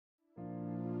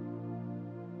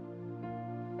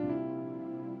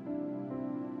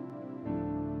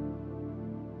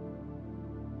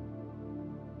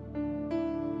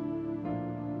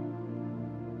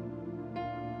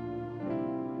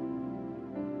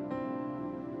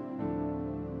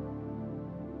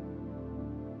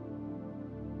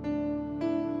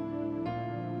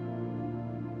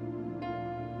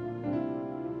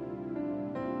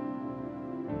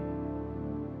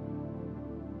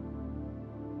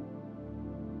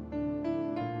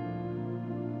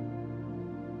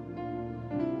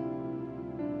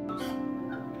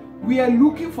We are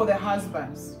looking for the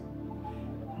husbands.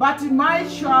 But my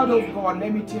child of God,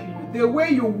 let me tell you, the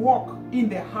way you walk in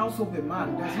the house of the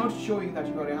man does not show you that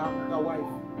you are a wife.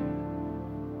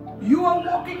 Your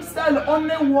walking style,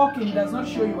 only walking, does not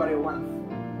show you are a wife.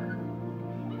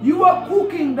 You are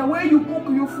cooking, the way you cook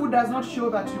your food does not show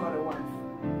that you are a wife.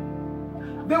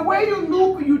 The way you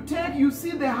look, you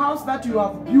see the house that you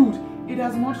have built, it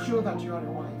does not show that you are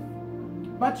a wife.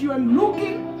 But you are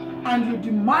looking and you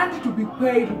demand to be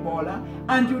paid, Bola,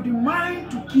 and you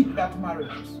demand to keep that marriage.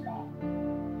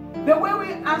 The way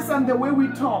we answer and the way we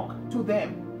talk to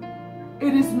them,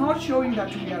 it is not showing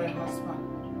that we are a husband.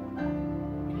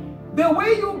 The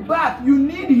way you bath, you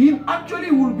need him,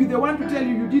 actually will be the one to tell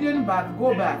you, you didn't bath,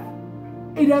 go bath.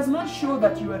 It does not show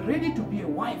that you are ready to be a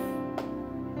wife.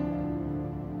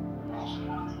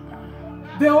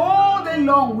 All day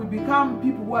long we become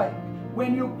people who are,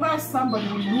 when you pass somebody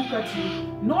will look at you,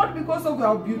 not because of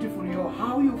how beautiful you are,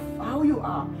 how you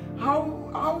are,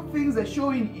 how things are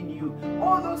showing in you,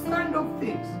 all those kind of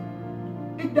things.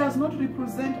 It does not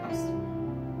represent us.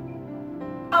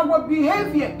 Our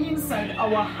behavior inside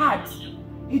our hearts,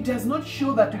 it does not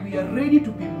show that we are ready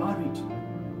to be married.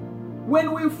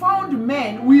 When we found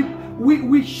men,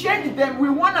 we change them, we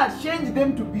want to change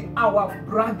them to be our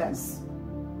brothers.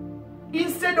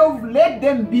 Instead of let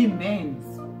them be men.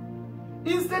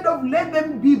 Instead of let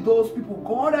them be those people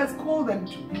God has called them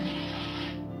to be.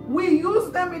 We use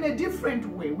them in a different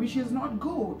way, which is not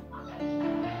good.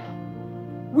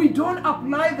 We don't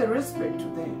apply the respect to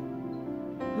them.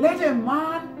 Let a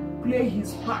man play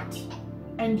his part,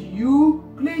 and you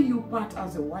play your part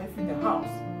as a wife in the house.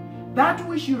 That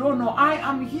which you don't know, I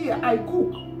am here, I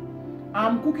cook.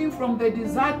 I'm cooking from the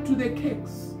dessert to the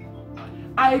cakes.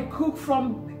 I cook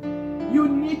from... You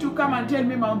need to come and tell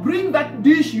me, Mom, bring that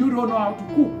dish you don't know how to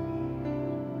cook.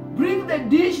 Bring the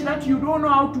dish that you don't know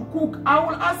how to cook. I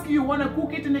will ask you, you want to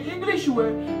cook it in the English way?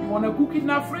 You want to cook it in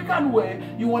African way?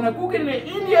 You want to cook it in the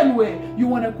Indian way? You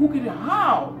want to cook it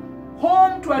how?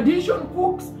 Home tradition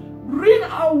cooks. Bring,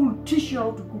 I will teach you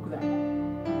how to cook that.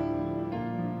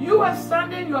 You are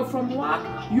standing, you are from work,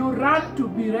 you run to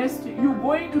be rested. You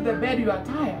going to the bed, you are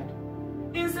tired.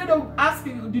 Instead of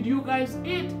asking, did you guys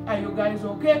eat? Are you guys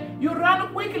okay? You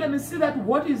run quickly and see that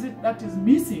what is it that is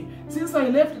missing. Since I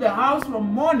left the house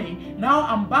from morning, now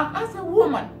I'm back as a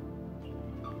woman.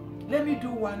 Let me do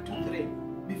 1, 2, 3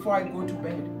 before I go to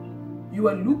bed. You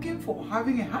are looking for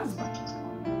having a husband.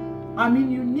 I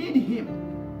mean, you need him.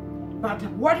 But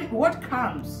what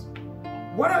comes?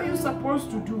 What are you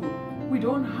supposed to do? We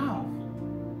don't have.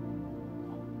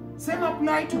 Same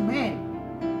apply to men.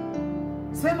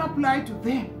 Same apply to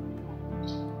them.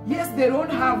 Yes, they don't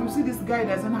have, you see this guy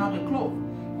doesn't have a cloth.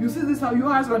 You see this, how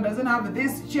your husband doesn't have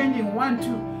this, changing 1,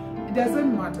 2. It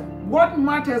doesn't matter. What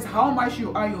matters how much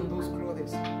you eye on those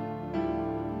clothes.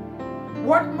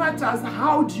 What matters,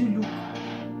 how do you look?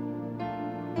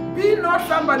 Be not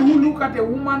somebody who look at a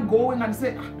woman going and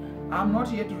say, I'm not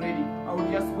yet ready. I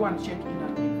will just go and check in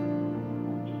and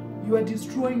leave. You are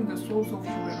destroying the souls of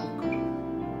children of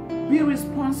God. Be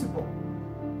responsible.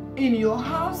 In your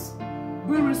house,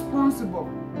 be responsible.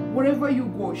 Wherever you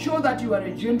go, show that you are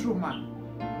a gentleman.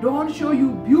 Don't show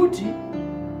you beauty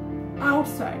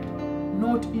outside,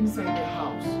 not inside the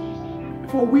house.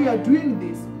 For we are doing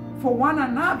this for one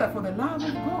another, for the love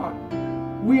of God.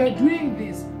 We are doing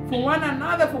this for one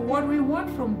another, for what we want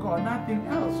from God, nothing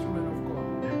else, children of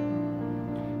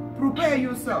God. Prepare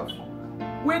yourself.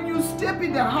 When you step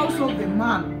in the house of the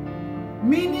man,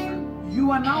 meaning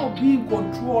you are now being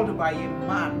controlled by a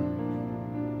man.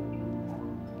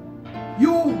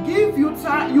 You give your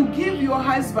time, you give your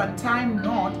husband time,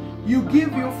 not you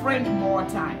give your friend more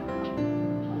time.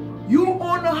 You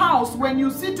own a house. When you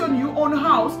sit on your own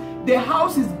house, the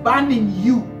house is burning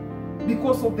you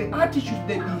because of the attitude,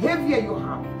 the behavior you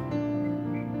have.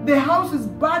 The house is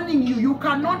burning you. You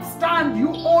cannot stand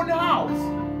your own house.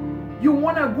 You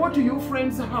want to go to your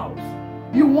friend's house.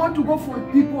 You want to go for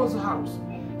people's house.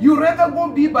 You rather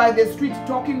go be by the street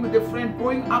talking with a friend,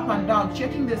 going up and down,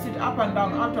 checking the street up and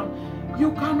down, up and down.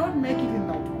 You cannot make it in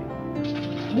that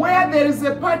way. Where there is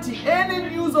a party, any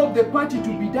news of the party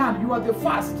to be done, you are the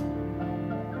first.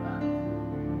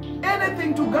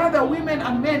 Anything to gather women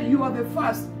and men, you are the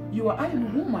first. You are a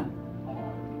woman.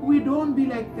 We don't be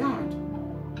like that.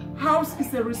 House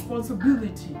is a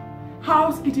responsibility.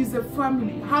 House, it is a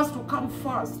family. Has to come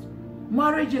first.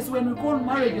 Marriages, when we call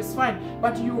marriages, fine,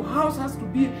 but your house has to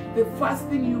be the first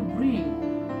thing you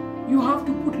bring. You have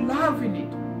to put love in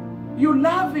it. You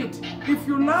love it. If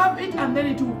you love it, and then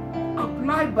it will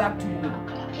apply back to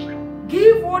you.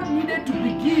 Give what needed to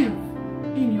be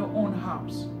given in your own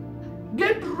house.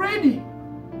 Get ready.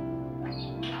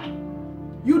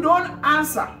 You don't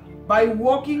answer by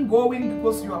walking, going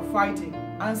because you are fighting.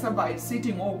 Answer by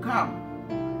sitting or calm.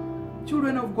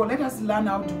 Children of God, let us learn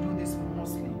how to do this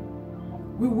mostly.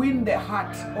 We win the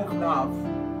heart of love.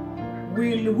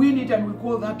 We'll win it and we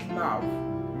call that love.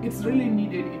 It's really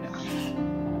needed in us.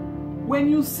 When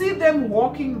you see them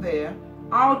walking there,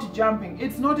 out jumping,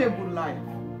 it's not a good life.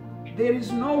 There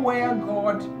is nowhere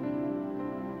God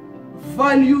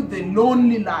values the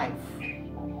lonely life.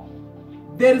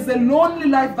 There is a lonely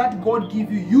life that God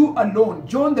gives you, you alone.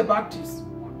 John the Baptist,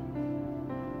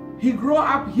 he grew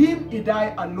up, he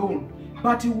died alone,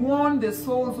 but he won the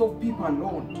souls of people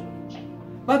alone.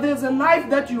 But there's a life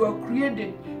that you are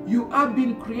created, you have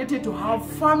been created to have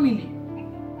family.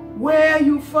 Where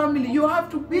you family, you have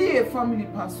to be a family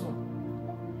person.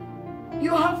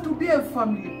 You have to be a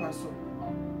family person.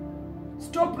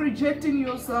 Stop rejecting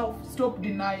yourself, stop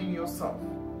denying yourself.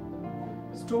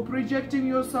 Stop rejecting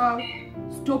yourself,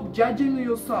 stop judging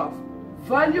yourself.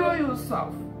 Value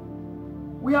yourself.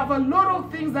 We have a lot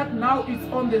of things that now is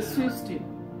on the system.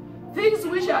 Things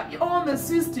which are on the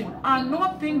system are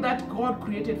not things that God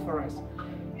created for us.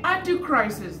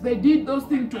 Antichrists, they did those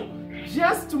things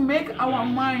just to make our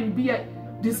mind be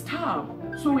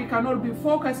disturbed, so we cannot be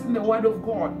focused in the Word of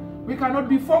God. We cannot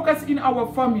be focused in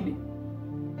our family.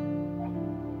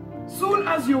 Soon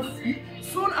as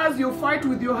you fight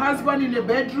with your husband in the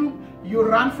bedroom, you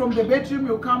run from the bedroom,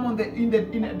 you come in the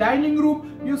dining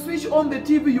room, you switch on the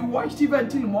TV, you watch TV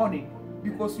until morning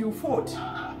because you fought.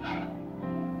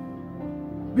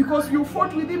 Because you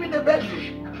fought with him in the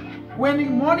bedroom.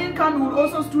 When morning comes, he will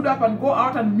also stood up and go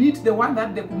out and meet the one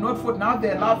that they could not fight. Now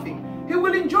they're laughing. He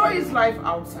will enjoy his life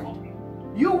outside.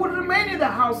 You will remain in the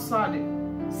house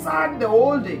sad the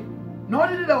whole day. Not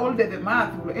only the whole day, the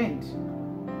month will end.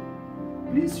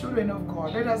 Please, children of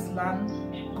God, let us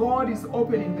learn. God is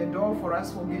opening the door for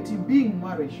us for being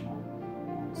married.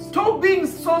 Stop being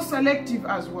so selective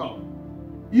as well.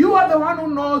 You are the one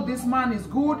who knows this man is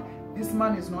good, this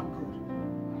man is not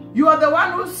good. You are the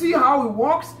one who see how he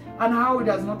walks and how he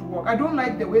does not walk. I don't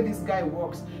like the way this guy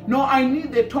walks. No, I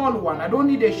need the tall one. I don't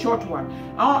need a short one.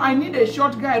 Oh, I need a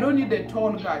short guy. I don't need a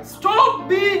tall guy. Stop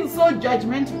being so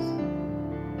judgmental.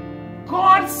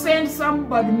 God sent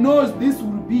somebody who knows this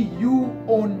will be your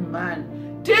own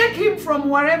man. Take him from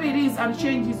wherever it is and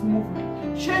change his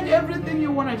movement. Change everything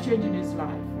you want to change in his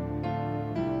life.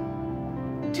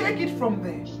 Take it from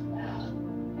there.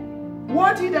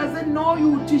 What he doesn't know, you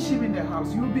will teach him in the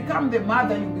house. You will become the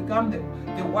mother, you become the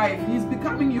wife. He's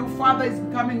becoming your father, he's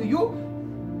becoming your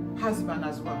husband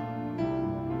as well.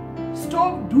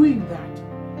 Stop doing that.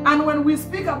 And when we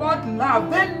speak about love,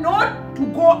 then not to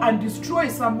go and destroy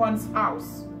someone's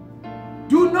house.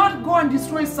 Do not go and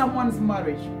destroy someone's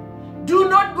marriage. Do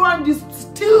not go and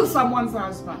steal someone's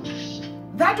husband.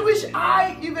 That which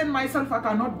I, even myself, I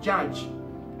cannot judge.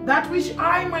 That which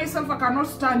I, myself, I cannot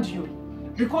stand you.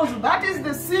 Because that is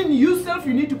the sin yourself,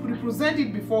 you need to represent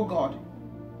it before God.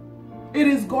 It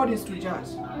is God is to judge.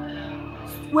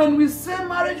 When we say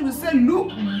marriage, we say,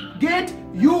 look, get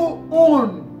your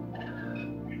own.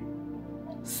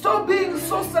 Stop being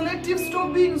so selective,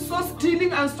 stop being so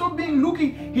stealing, and stop being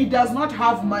looking. He does not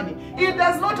have money. He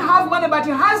does not have money, but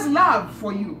he has love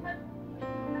for you.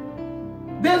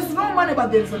 There's no money,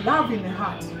 but there's a love in the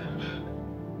heart.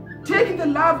 Take the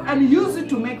love and use it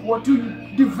to make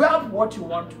to develop what you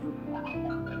want to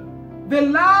do. The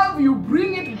love, you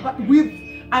bring it with,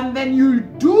 and then you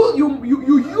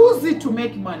use it to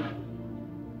make money.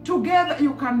 Together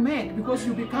you can make, because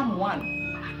you become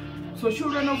one. So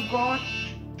children of God,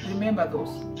 remember those.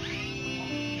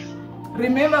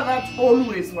 Remember that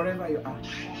always, wherever you are.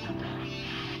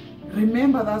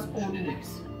 Remember that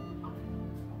always.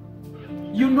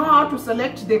 You know how to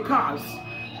select the cars.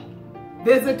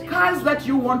 There's a cars that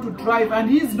you want to drive and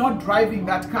he's not driving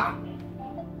that car.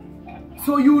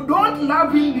 So you don't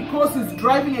love him because he's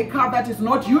driving a car that is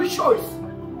not your choice.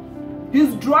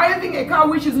 He's driving a car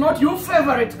which is not your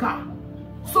favorite car.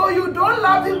 So you don't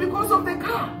love him because of the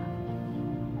car.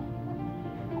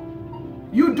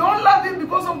 You don't love him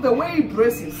because of the way he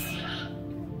dresses.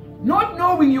 Not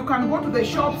knowing you can go to the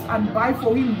shops and buy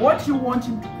for him what you want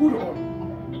him to put on.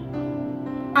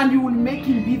 And you will make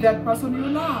him be that person you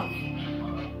love.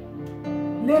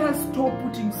 Let us stop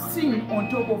putting sin on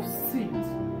top of sins.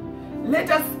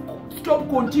 Let us stop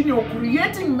continue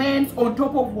creating men on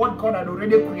top of what God had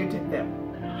already created them.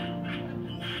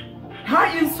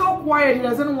 He is so quiet, he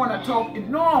doesn't want to talk.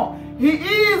 No, he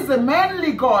is a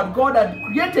manly God. God had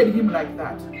created him like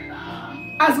that.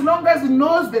 As long as he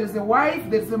knows there is a wife,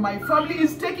 there is my family,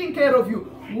 is taking care of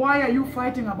you. Why are you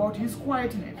fighting about his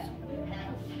quietness?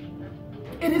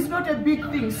 It is not a big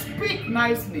thing. Speak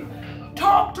nicely.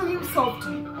 Talk to him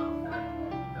softly.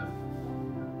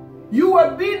 You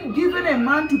are being given a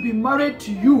man to be married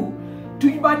to you,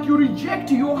 but you reject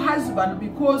your husband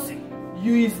because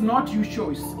he is not your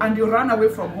choice and you run away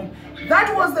from home.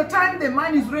 That was the time the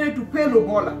man is ready to pay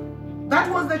lobola.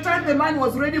 That was the time the man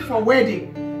was ready for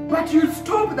wedding. But you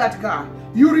stopped that guy.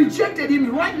 You rejected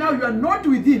him. Right now you are not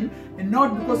with him, and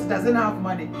not because he doesn't have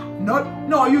money.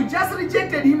 No, you just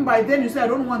rejected him. By then you say, I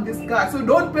don't want this guy, so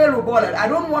don't pay lobola. I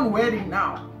don't want wedding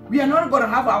now. We are not going to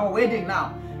have our wedding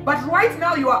now. But right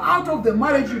now you are out of the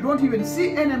marriage. You don't even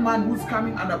see any man who's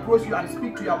coming and approach you and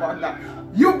speak to you about that.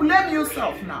 You blame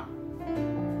yourself now.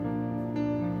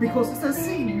 Because it's a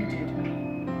sin you did.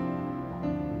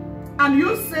 And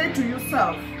you say to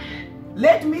yourself,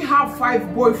 let me have 5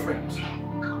 boyfriends.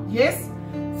 Yes,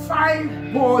 5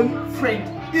 boyfriends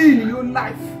in your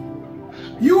life.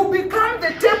 You become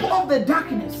the temple of the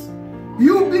darkness.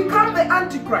 You become the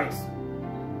Antichrist.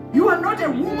 You are not a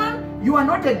woman, you are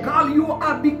not a girl, you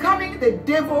are becoming the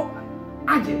devil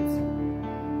agent.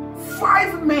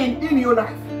 5 men in your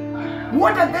life.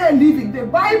 What are they living? The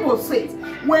Bible says,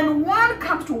 when one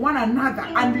comes to one another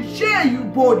and share your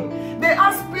body,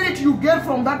 the spirit you get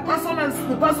from that person, as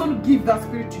the person gives that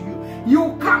spirit to you,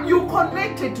 you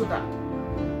connected to that.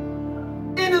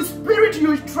 In the spirit,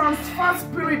 you transfer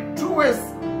spirit to us.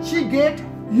 She get,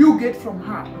 you get from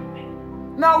her.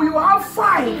 Now you have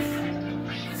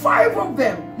 5 of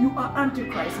them. You are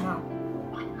Antichrist now.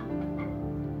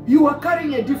 You are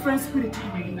carrying a different spirit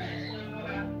in you.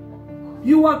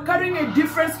 You are carrying a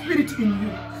different spirit in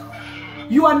you.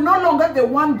 You are no longer the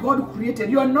one God created.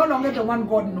 You are no longer the one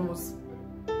God knows.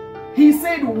 He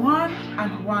said 1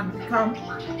 and 1 become,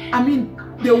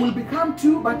 they will become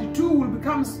 2, but the 2 will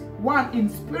become 1 in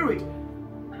spirit.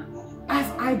 As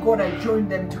God, I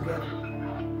joined them together.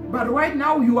 But right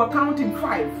now you are counting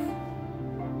 5.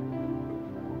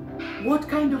 What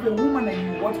kind of a woman are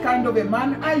you? What kind of a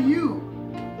man are you?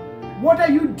 What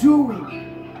are you doing?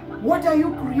 What are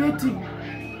you creating?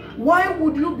 Why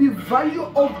would you be value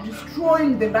of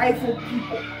destroying the life of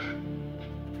people?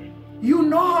 You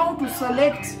know how to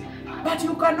select, but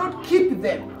you cannot keep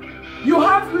them. You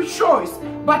have your choice,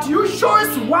 but your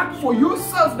choice work for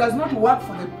yourself does not work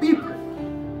for the people.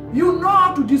 You know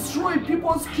how to destroy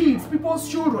people's kids, people's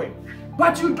children,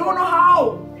 but you don't know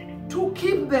how to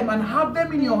keep them and have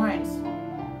them in your hands.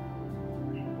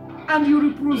 And you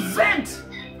represent.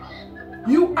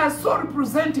 You are so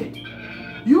represented.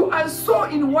 You are so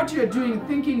in what you're doing,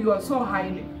 thinking you are so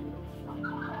highly.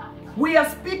 We are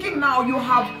speaking now, you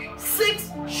have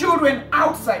 6 children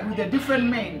outside with the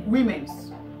different women.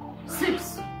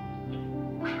 6.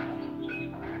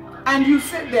 And you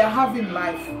said they're having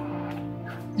life.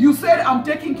 You said, I'm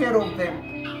taking care of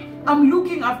them. I'm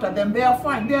looking after them. They are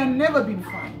fine. They have never been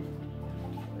fine.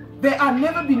 They are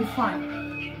never been fine.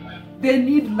 They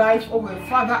need life of a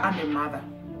father and a mother.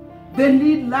 They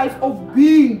need life of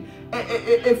being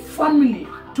a family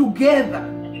together.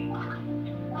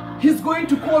 He's going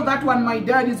to call that one my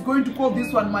dad. He's going to call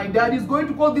this one my dad. He's going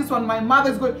to call this one my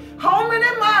mother. How many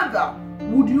mother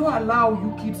would you allow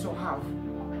your kids to have?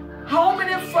 How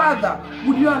many father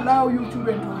would you allow your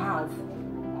children to have?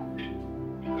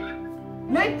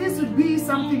 Let this be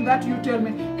something that you tell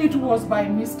me, it was by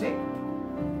mistake.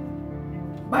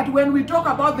 But when we talk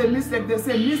about the mistake, they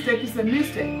say mistake is a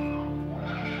mistake.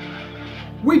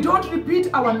 We don't repeat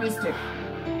our mistake.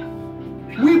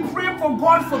 We pray for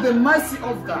God for the mercy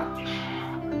of God.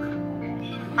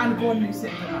 And God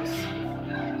listens to us.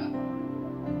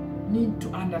 Need to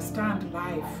understand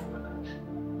life.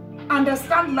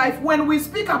 Understand life. When we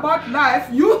speak about life,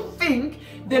 you think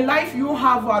the life you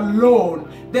have alone,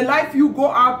 the life you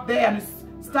go out there and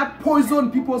start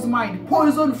poison people's mind,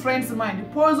 poison friends'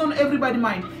 mind, poison everybody's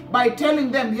mind by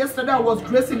telling them, yesterday I was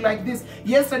dressing like this,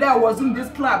 yesterday I was in this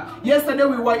club, yesterday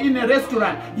we were in a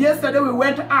restaurant, yesterday we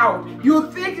went out. You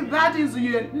think that is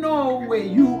you? No way,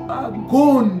 you are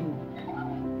gone.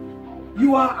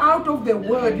 You are out of the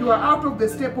word, you are out of the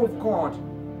step of God.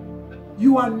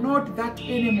 You are not that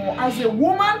anymore as a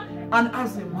woman and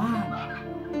as a man.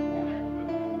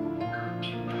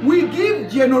 We give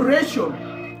generation.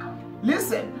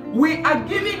 Listen, we are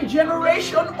giving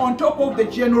generation on top of the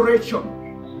generation.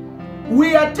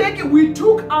 We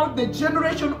took out the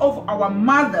generation of our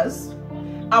mothers,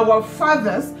 our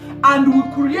fathers, and we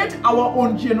create our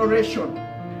own generation.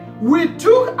 We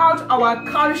took out our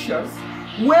cultures,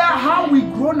 how we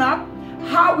grown up,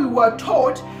 how we were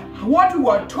taught, what we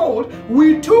were told,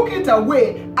 we took it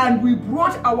away and we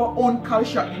brought our own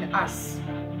culture in us.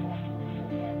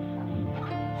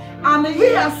 And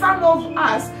here some of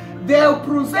us, they are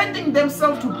presenting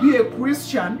themselves to be a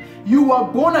Christian. You are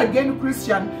born again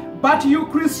Christian, But you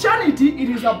Christianity, it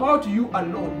is about you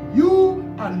alone. You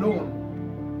alone.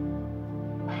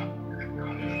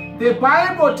 The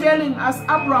Bible telling us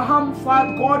Abraham,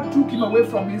 God took him away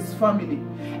from his family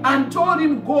and told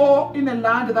him, go in a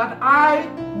land that I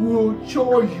will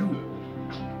show you.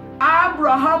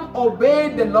 Abraham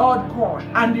obeyed the Lord God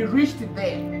and he reached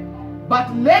there.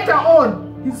 But later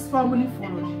on, his family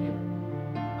followed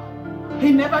him.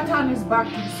 He never turned his back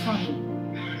to his family.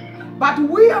 But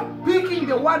we are picking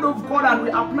the word of God and we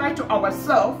apply to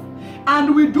ourselves,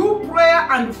 and we do prayer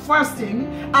and fasting,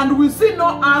 and we see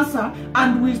no answer,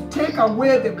 and we take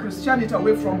away the Christianity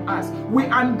away from us. We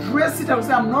undress it and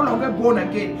say, I'm no longer born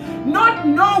again. Not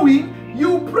knowing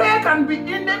your prayer can be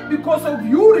ended because of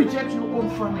you reject your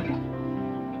own family.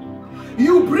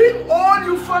 You bring all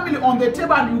your family on the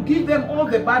table and you give them all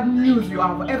the bad news you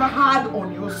have ever had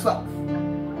on yourself.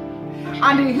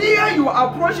 And here you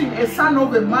are approaching a son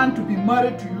of a man to be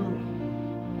married to you.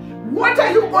 What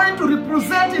are you going to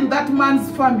represent in that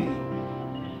man's family?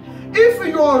 If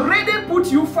you already put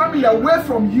your family away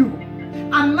from you,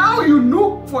 and now you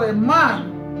look for a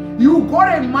man, you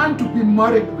got a man to be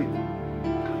married with,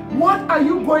 what are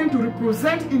you going to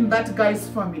represent in that guy's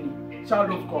family,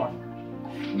 child of God?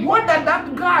 What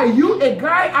that guy, you a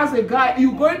guy as a guy,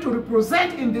 you going to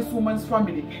represent in this woman's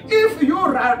family? If you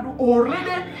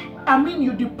already,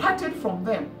 you departed from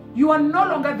them, you are no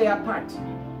longer their part.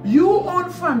 Your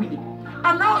own family,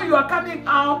 and now you are coming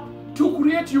out to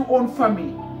create your own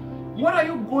family. What are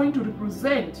you going to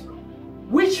represent?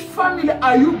 Which family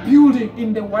are you building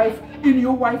in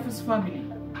your wife's family?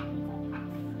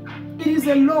 It is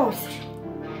a lost.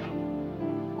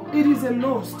 It is a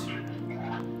lost.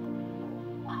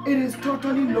 It is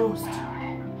totally lost.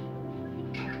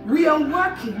 We are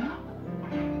working.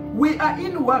 We are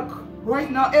in work right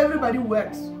now. Everybody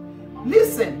works.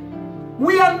 Listen.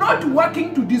 We are not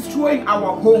working to destroy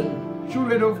our home,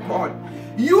 children of God.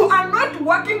 You are not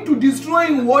working to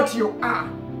destroy what you are.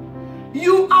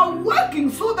 You are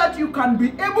working so that you can be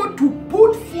able to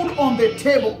put food on the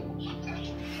table.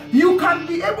 You can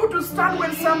be able to stand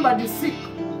when somebody is sick.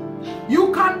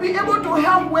 You can be able to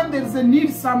help when there is a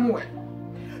need somewhere.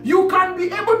 You can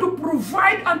be able to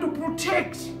provide and to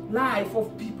protect life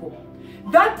of people.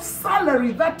 That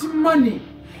salary, that money,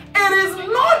 it is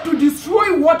not to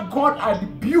destroy what God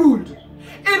had built.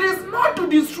 It is not to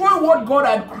destroy what God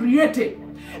had created.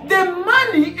 The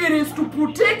money, it is to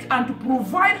protect and to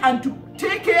provide and to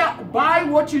take care, buy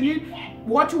what you need,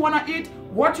 what you want to eat,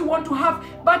 what you want to have,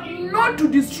 but not to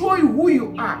destroy who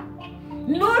you are.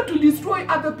 Not to destroy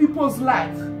other people's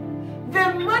life.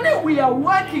 The money we are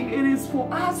working, it is for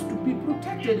us to be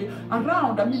protected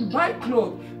around. Buy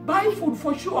clothes, buy food,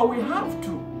 for sure we have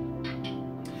to.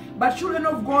 But children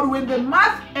of God, when the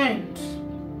math ends,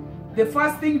 the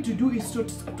first thing to do is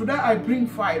today I bring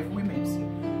 5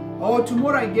 women, or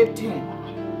tomorrow I get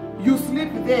 10. You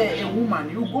sleep there, a woman,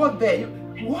 you go there.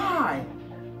 Why?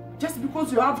 Just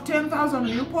because you have 10,000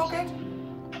 in your pocket?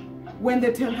 When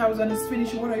the 10,000 is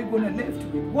finished, what are you going to left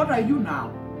with? What are you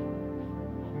now?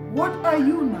 What are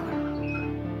you now?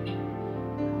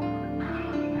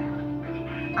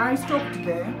 I stopped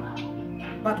there,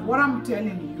 but what I'm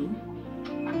telling you,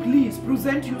 please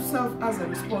present yourself as a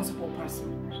responsible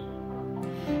person.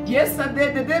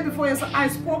 Yesterday, the day before yesterday, I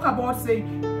spoke about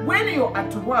saying, when you're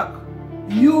at work,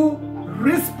 you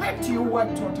respect your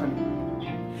work totally.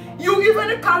 You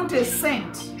even count a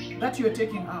cent that you're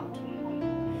taking out.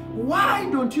 Why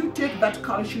don't you take that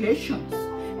calculations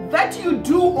that you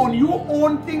do on your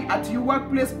own thing at your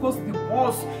workplace, because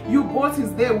your boss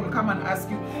is there, will come and ask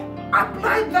you.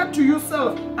 Apply that to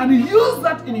yourself and use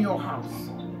that in your house.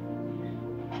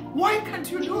 Why can't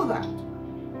you do that?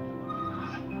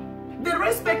 The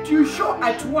respect you show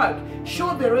at work,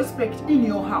 show the respect in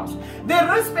your house. The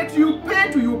respect you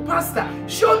pay to your pastor,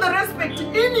 show the respect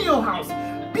in your house.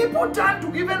 People turn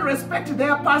to even respect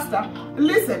their pastor.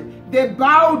 Listen, they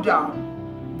bow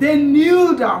down. They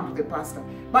kneel down to the pastor.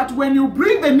 But when you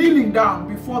bring the kneeling down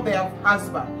before their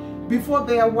husband, before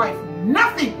their wife,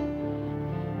 nothing.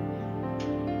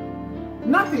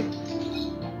 Nothing.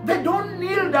 They don't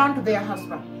kneel down to their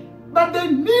husband, but they're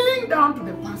kneeling down to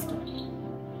the pastor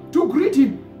to greet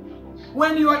him.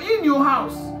 When you are in your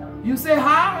house, you say,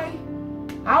 hi,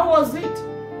 how was it?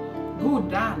 Good,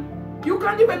 done. You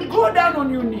can't even go down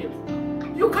on your knees.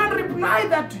 You can't reply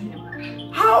that to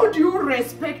him. How do you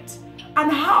respect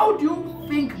and how do you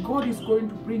think God is going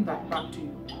to bring that back to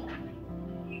you?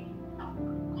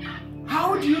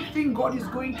 How do you think God is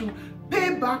going to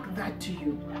pay back that to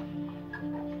you?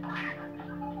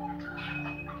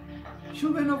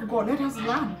 Children of God, let us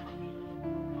learn.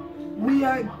 We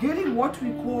are getting what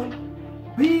we call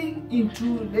being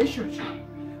into relationship.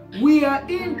 We are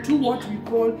into what we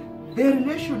call the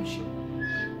relationship.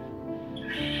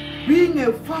 Being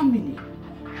a family.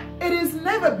 It has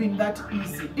never been that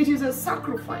easy. It is a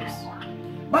sacrifice.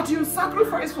 But you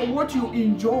sacrifice for what you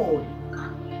enjoy.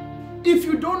 If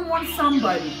you don't want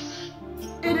somebody,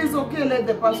 it is okay, let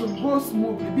the person go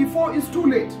smoothly before it's too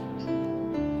late.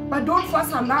 But don't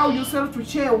first allow yourself to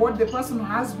share what the person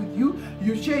has with you.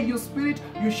 You share your spirit,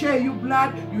 you share your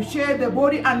blood, you share the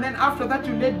body, and then after that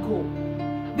you let go.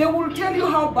 They will tell you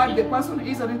how bad the person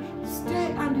is, and then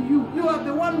stay, and you are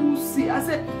the one who see. I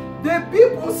said, the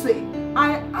people say,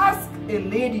 I asked a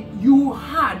lady, you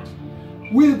heard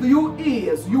with your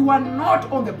ears, you are not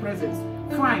on the presence.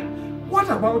 Fine. What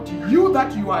about you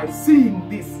that you are seeing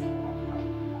this?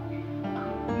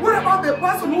 What about the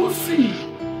person who sees?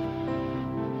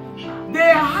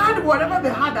 They had whatever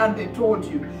they had and they told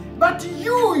you. But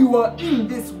you are in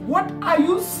this. What are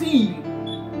you seeing?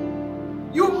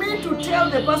 You mean to tell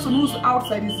the person who's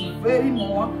outside is very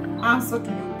more answer to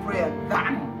your prayer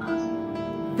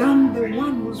than the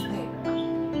one who's there.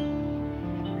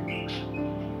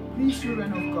 Please,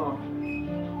 children of God,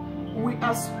 we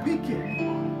are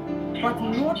speaking, but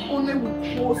not only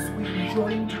because we're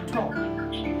enjoying to talk.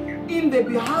 In the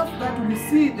behalf that we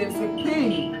see there's a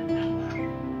pain.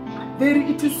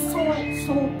 It is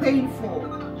so painful.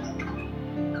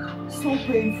 So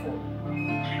painful.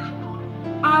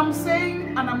 I'm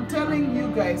saying and I'm telling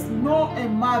you guys, no a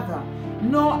mother,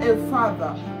 no a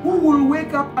father who will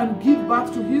wake up and give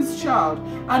birth to his child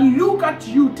and look at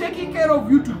you, taking care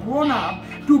of you to grow up,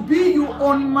 to be your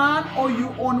own man or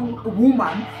your own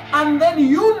woman, and then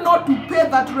you not to pay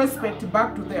that respect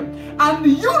back to them, and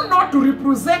you not to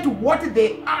represent what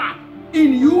they are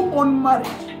in your own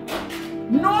marriage.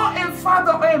 No a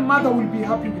father or a mother will be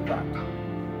happy with that.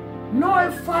 No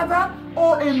a father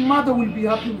or a mother will be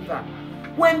happy with that.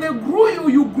 When they grew you,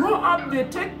 you grow up, they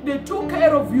took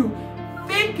care of you,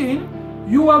 thinking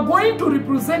you are going to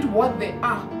represent what they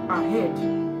are ahead.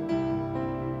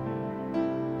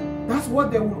 That's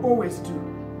what they will always do.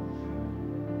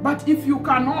 But if you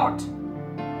cannot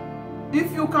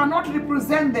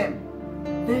represent them,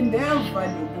 then their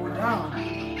value go down.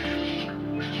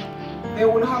 They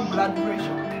will have blood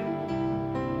pressure.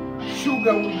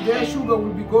 Their sugar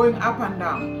will be going up and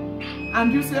down.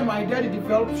 And you say, my daddy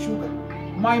developed sugar.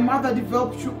 My mother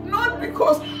developed sugar. Not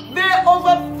because they're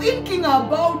overthinking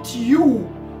about you.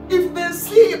 If they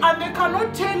see you, and they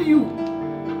cannot tell you.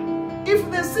 If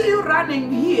they see you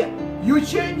running here, you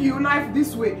change your life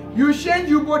this way. You change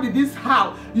your body this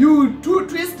how. You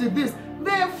twist this.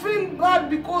 They feel bad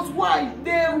because why?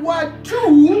 They were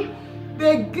two.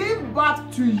 They gave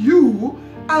birth to you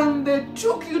and they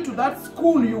took you to that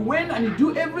school. You went and you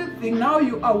do everything. Now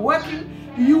you are working.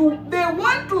 They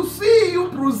want to see you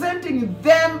presenting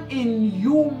them in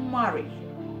your marriage.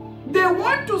 They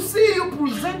want to see you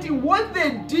presenting what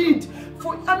they did.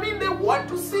 They want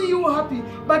to see you happy.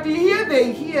 But here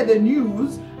they hear the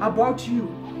news about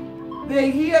you. They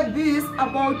hear this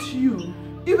about you.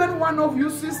 Even one of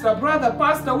your sister, brother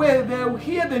passed away. They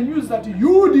hear the news that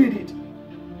you did it.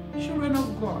 Children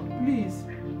of God, please,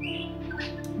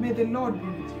 may the Lord be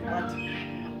with you. But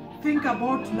think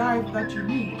about life that you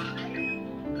need.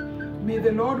 May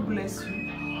the Lord bless you.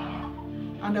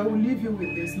 And I will leave you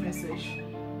with this message.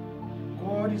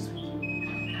 God is with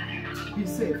you. Be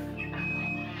safe.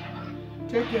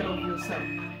 Take care of yourself.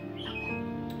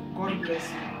 God bless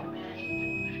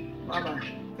you. Bye-bye.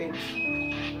 Thanks.